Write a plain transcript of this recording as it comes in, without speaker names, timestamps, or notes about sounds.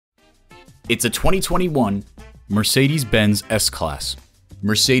It's a 2021 Mercedes-Benz S-Class.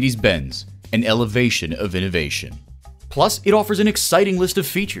 Mercedes-Benz, an elevation of innovation. Plus, it offers an exciting list of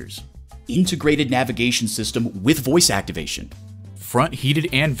features. Integrated navigation system with voice activation. Front heated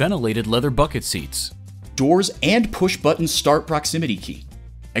and ventilated leather bucket seats. Doors and push-button start proximity key.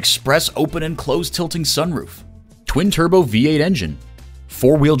 Express open and close tilting sunroof. Twin-turbo V8 engine.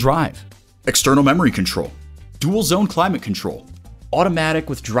 Four-wheel drive. External memory control. Dual-zone climate control. Automatic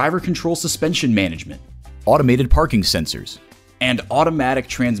with driver control suspension management. Automated parking sensors. And automatic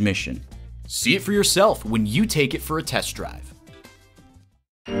transmission. See it for yourself when you take it for a test drive.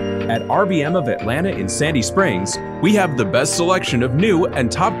 At RBM of Atlanta in Sandy Springs, we have the best selection of new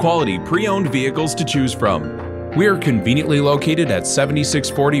and top-quality pre-owned vehicles to choose from. We are conveniently located at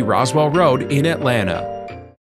 7640 Roswell Road in Atlanta.